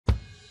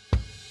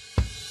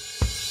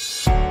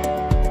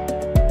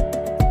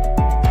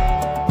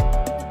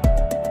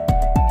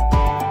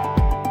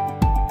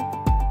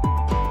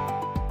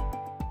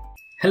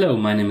Hello,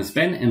 my name is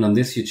Ben, and on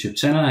this YouTube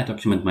channel I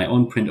document my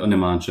own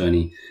print-on-demand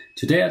journey.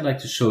 Today I'd like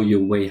to show you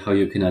a way how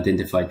you can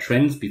identify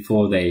trends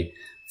before they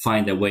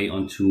find their way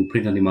onto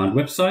print-on-demand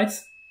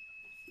websites,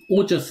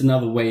 or just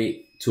another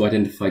way to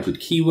identify good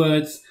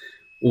keywords,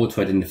 or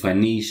to identify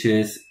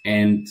niches,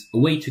 and a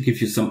way to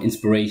give you some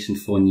inspiration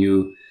for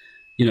new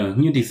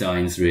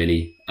designs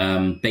really,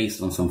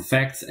 based on some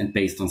facts and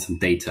based on some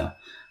data,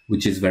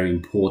 which is very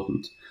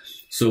important.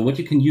 So what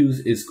you can use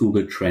is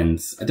Google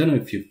Trends. I don't know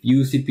if you've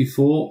used it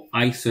before.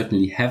 I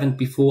certainly haven't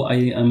before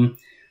I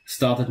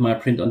started my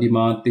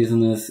print-on-demand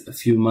business a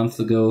few months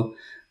ago,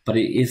 but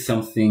it is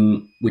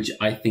something which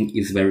I think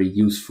is very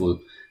useful.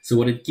 So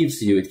what it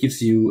gives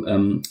you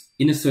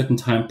in a certain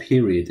time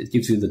period, it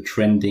gives you the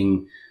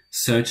trending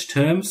search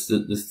terms,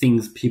 the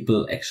things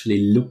people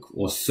actually look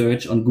or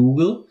search on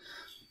Google.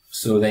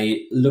 So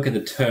they look at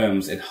the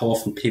terms and how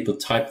often people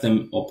type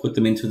them or put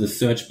them into the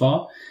search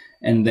bar.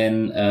 And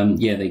then,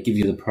 they give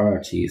you the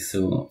priorities.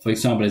 So, for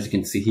example, as you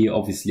can see here,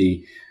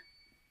 obviously,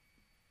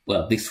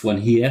 well, this one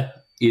here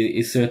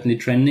is certainly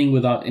trending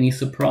without any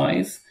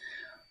surprise.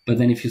 But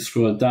then if you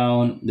scroll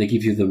down, they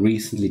give you the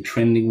recently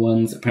trending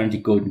ones. Apparently,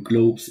 Golden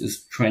Globes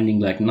is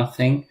trending like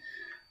nothing.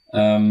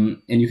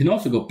 And you can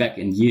also go back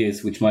in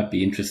years, which might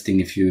be interesting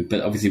but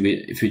obviously,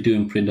 if you're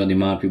doing print on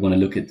demand, we want to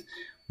look at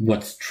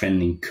what's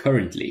trending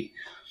currently.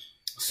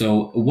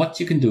 So what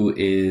you can do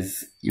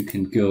is you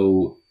can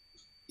go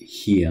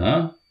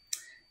here,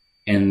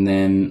 and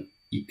then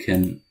you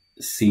can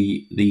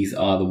see these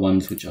are the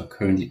ones which are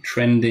currently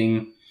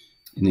trending,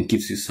 and it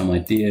gives you some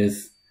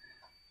ideas.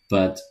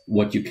 But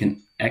what you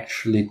can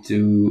actually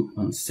do,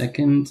 one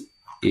second,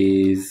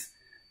 is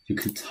you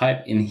can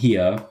type in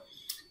here,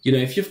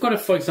 if you've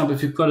got for example,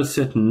 if you've got a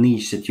certain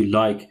niche that you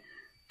like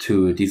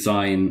to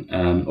design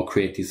or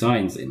create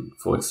designs in,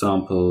 for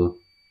example,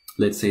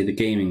 let's say the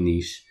gaming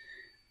niche,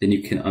 then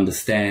you can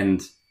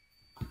understand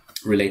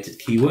related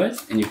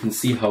keywords and you can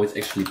see how it's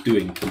actually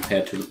doing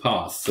compared to the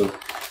past. So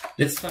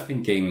let's type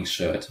in gaming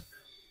shirt,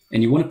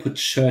 and you want to put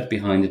shirt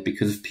behind it,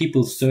 because if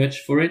people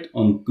search for it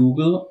on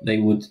Google, they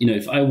would,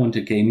 if I want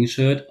a gaming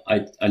shirt,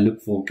 I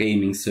look for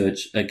gaming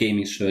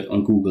shirt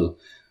on Google.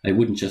 I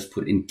wouldn't just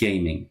put in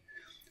gaming.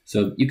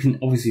 So you can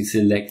obviously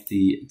select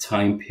the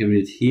time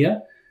period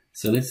here.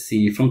 So let's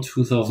see from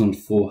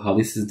 2004 how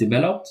this is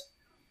developed.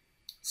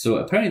 So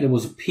apparently there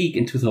was a peak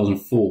in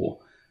 2004.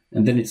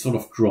 And then it sort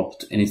of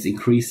dropped and it's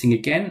increasing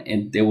again.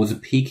 And there was a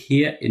peak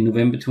here in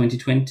November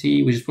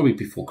 2020, which is probably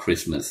before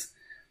Christmas,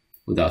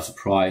 without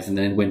surprise. And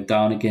then it went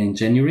down again in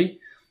January.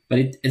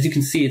 But as you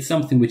can see, it's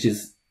something which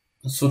is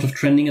sort of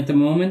trending at the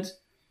moment.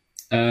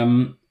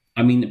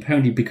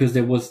 Apparently because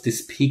there was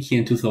this peak here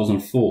in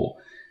 2004,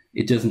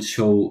 it doesn't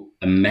show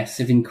a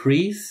massive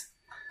increase.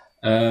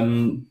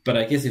 But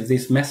I guess if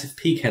this massive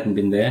peak hadn't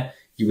been there,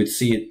 you would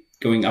see it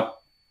going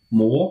up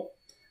more.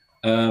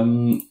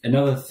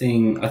 Another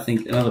thing,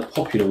 another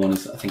popular one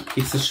is,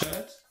 pizza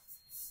shirt.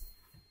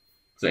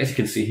 So as you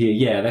can see here,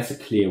 yeah, that's a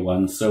clear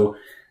one. So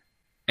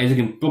as you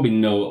can probably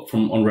know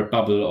on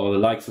Redbubble or the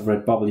likes of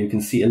Redbubble, you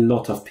can see a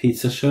lot of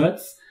pizza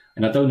shirts.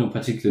 And I don't know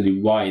particularly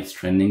why it's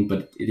trending,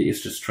 but it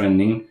is just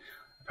trending,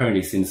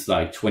 apparently since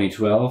like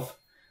 2012.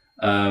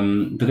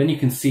 But then you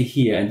can see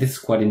here, and this is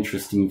quite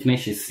interesting, you can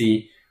actually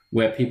see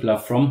where people are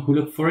from who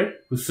look for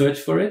it, who search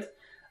for it.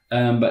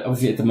 But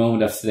obviously at the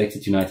moment I've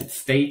selected United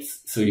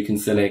States, so you can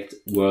select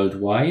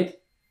worldwide.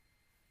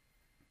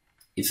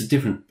 It's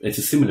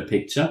a similar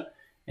picture,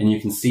 and you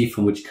can see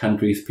from which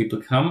countries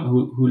people come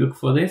who look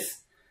for this,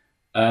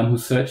 who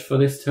search for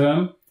this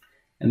term.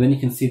 And then you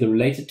can see the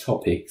related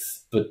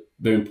topics, but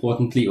very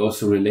importantly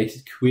also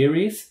related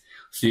queries.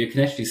 So you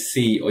can actually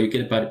see, or you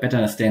get a better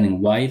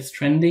understanding why it's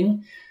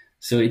trending.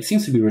 So it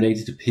seems to be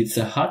related to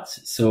Pizza Hut.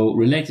 So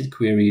related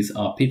queries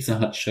are Pizza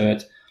Hut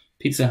shirt,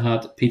 Pizza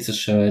Hut, pizza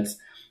shirts.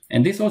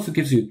 And this also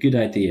gives you a good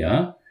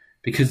idea,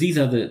 because these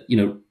are the,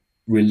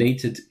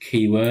 related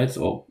keywords,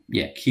 or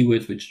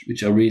keywords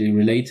which are really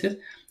related.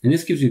 And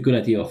this gives you a good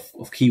idea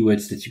of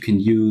keywords that you can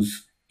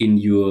use in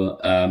your,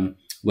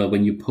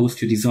 when you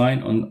post your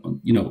design on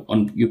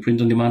your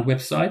print on demand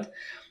website.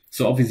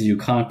 So obviously you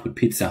can't put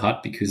Pizza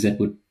Hut, because that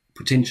would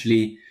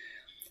potentially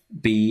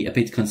be a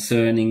bit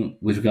concerning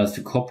with regards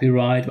to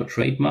copyright or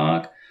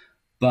trademark,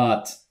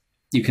 but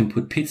you can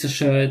put pizza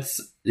shirts.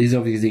 This is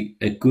obviously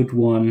a good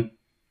one.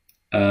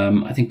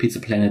 I think Pizza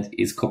Planet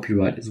is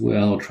copyright as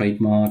well, or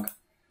trademark,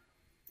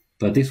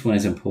 but this one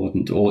is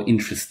important or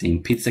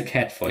interesting. Pizza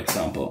Cat, for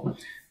example.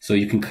 So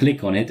you can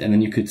click on it and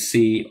then you could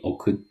see, or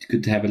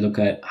could have a look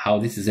at how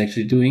this is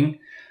actually doing.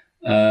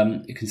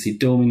 You can see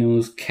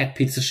Domino's, cat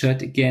pizza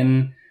shirt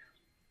again.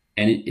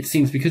 And it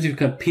seems, because you've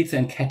got pizza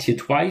and cat here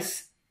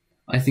twice,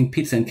 I think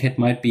pizza and cat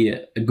might be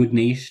a good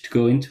niche to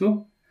go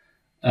into.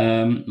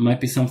 Might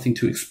be something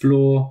to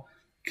explore,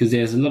 because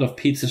there's a lot of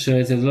pizza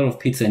shirts, there's a lot of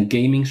pizza and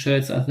gaming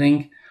shirts, I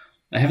think.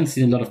 I haven't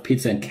seen a lot of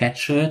pizza and cat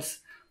shirts,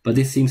 but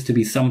this seems to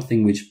be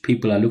something which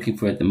people are looking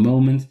for at the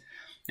moment.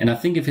 And I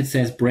think if it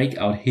says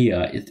breakout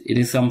here, it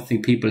is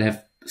something people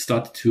have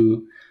started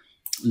to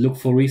look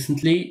for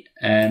recently,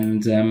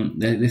 and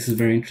this is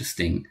very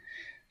interesting.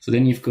 So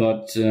then you've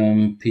got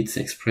Pizza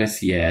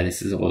Express. Yeah,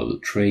 this is all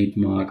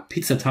trademark.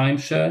 Pizza Time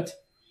shirt.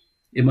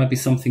 It might be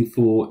something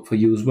for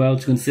you as well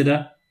to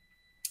consider.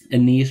 A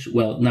niche.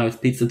 Well, now it's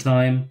Pizza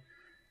Time.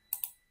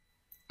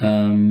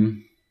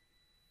 New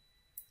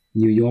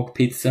York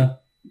pizza.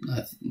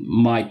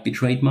 Might be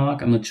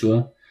trademark. I'm not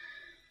sure.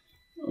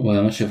 Well,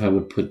 I'm not sure if I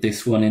would put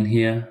this one in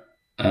here.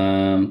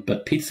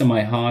 But Pizza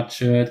My Heart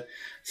shirt.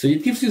 So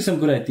it gives you some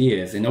good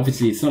ideas. And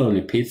obviously it's not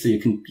only pizza. You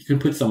can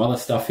put some other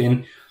stuff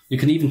in. You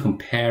can even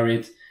compare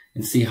it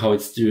and see how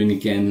it's doing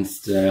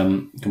against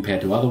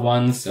compared to other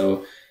ones.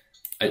 So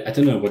I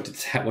don't know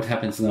what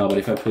happens now, but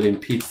if I put in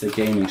pizza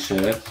gaming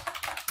shirt,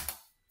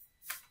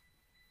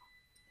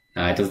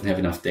 it doesn't have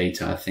enough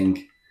data, I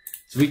think.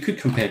 So we could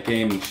compare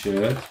gaming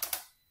shirt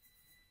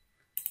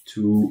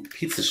to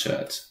pizza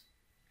shirt.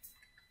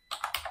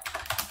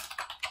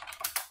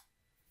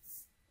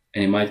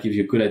 And it might give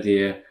you a good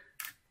idea.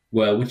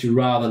 Well, would you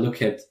rather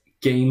look at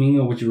gaming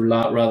or would you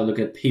rather look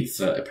at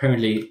pizza?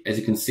 Apparently, as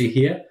you can see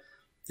here,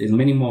 there's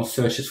many more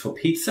searches for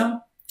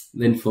pizza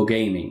than for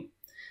gaming.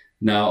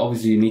 Now,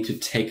 obviously, you need to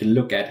take a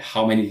look at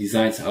how many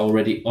designs are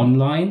already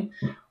online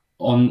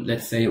on,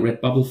 let's say,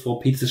 Redbubble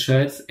for pizza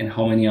shirts and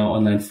how many are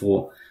online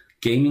for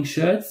gaming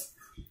shirts,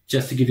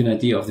 just to give you an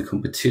idea of the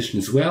competition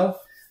as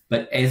well.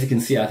 But as you can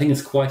see, I think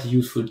it's quite a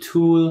useful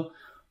tool.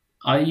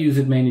 I use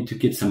it mainly to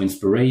get some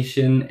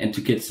inspiration and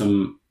to get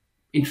some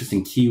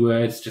interesting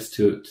keywords, just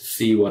to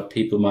see what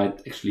people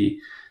might actually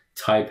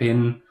type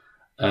in.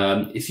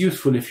 It's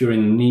useful if you're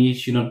in a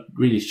niche, you're not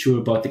really sure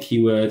about the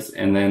keywords,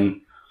 and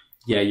then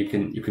yeah, you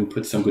can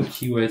put some good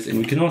keywords. And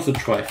we can also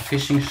try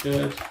fishing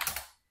shirt.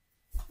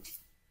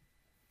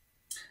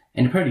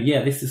 And apparently,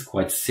 yeah, this is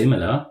quite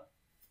similar.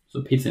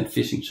 So pizza and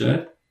fishing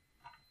shirt.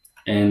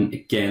 And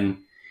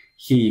again,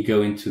 here you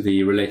go into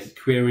the related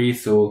query.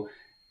 So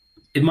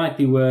it might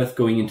be worth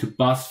going into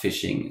bass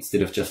fishing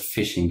instead of just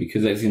fishing,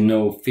 because as you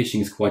know,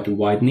 fishing is quite a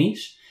wide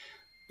niche.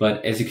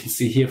 But as you can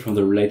see here from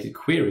the related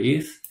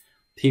queries,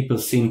 people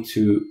seem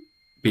to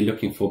be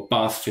looking for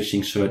bass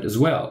fishing shirt as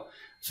well.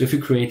 So if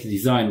you create a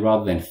design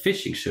rather than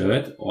fishing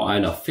shirt or I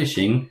love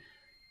fishing,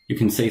 you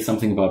can say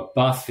something about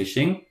bass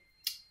fishing.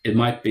 It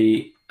might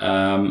be,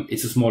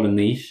 it's a smaller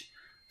niche,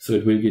 so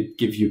it will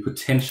give you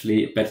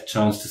potentially a better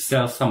chance to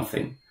sell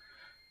something.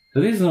 So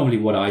this is normally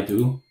what I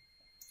do.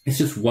 It's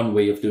just one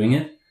way of doing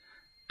it,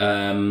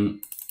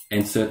 and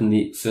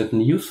certainly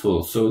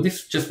useful. So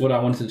this is just what I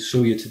wanted to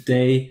show you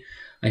today.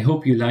 I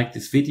hope you liked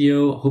this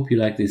video. I hope you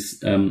like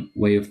this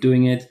way of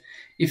doing it.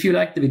 If you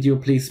liked the video,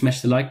 please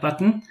smash the like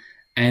button.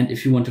 And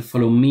if you want to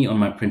follow me on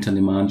my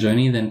print-on-demand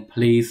journey, then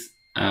please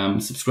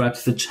subscribe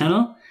to the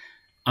channel.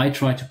 I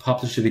try to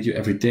publish a video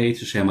every day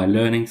to share my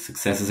learning,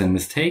 successes and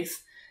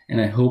mistakes. And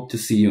I hope to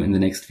see you in the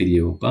next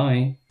video.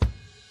 Bye.